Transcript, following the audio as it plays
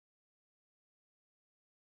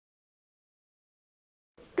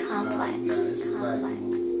Complex.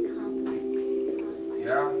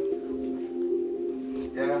 Yeah.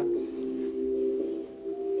 Yeah.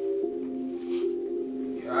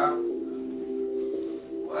 Yeah.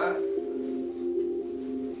 What?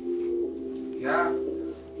 Yeah.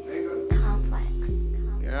 Nigga. Complex.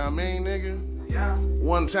 Yeah, I mean, nigga. Yeah.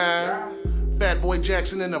 One time, Yeah. Fat Boy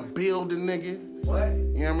Jackson in the building, nigga. What?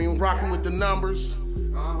 You know what I mean? Rocking with the numbers.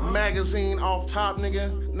 Uh-huh. Magazine off top,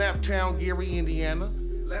 nigga. Naptown, Gary, Indiana.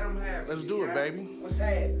 Let them have it. Let's do it, baby. What's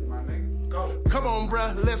happening, my nigga? Go. Come on,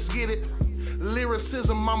 bruh, let's get it.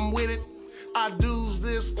 Lyricism, I'm with it. I do's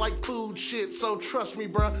this like food shit, so trust me,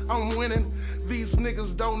 bruh, I'm winning. These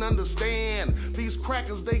niggas don't understand. These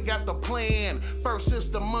crackers, they got the plan. First it's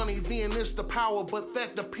the money, then it's the power, but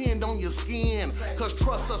that depend on your skin. Cause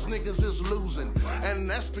trust us niggas is losing, and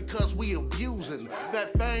that's because we abusing.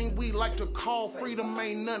 That thing we like to call freedom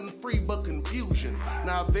ain't nothing free but confusion.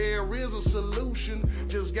 Now there is a solution,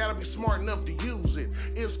 just gotta be smart enough to use it.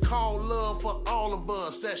 It's called love for all of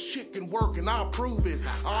us. That shit can work and I'll prove it.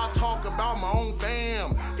 I'll talk about my own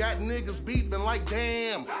fam. Got niggas beefing like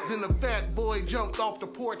damn. Then the fat boy jumped off the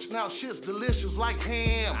porch. Now shit's delicious like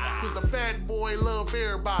ham. Cause the fat boy love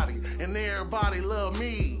everybody and everybody love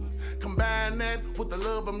me. Combine that with the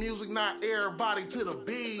love of music, not everybody to the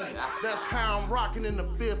beat. That's how I'm rocking in the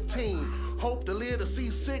 15. Hope to live to see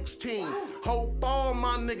 16. Hope all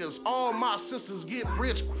my niggas, all my sisters get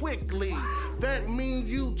rich quickly. That mean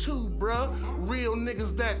you too, bruh. Real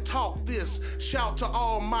niggas that talk this. Shout to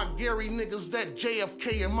all my Gary niggas that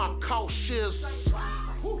JFK and my cautious.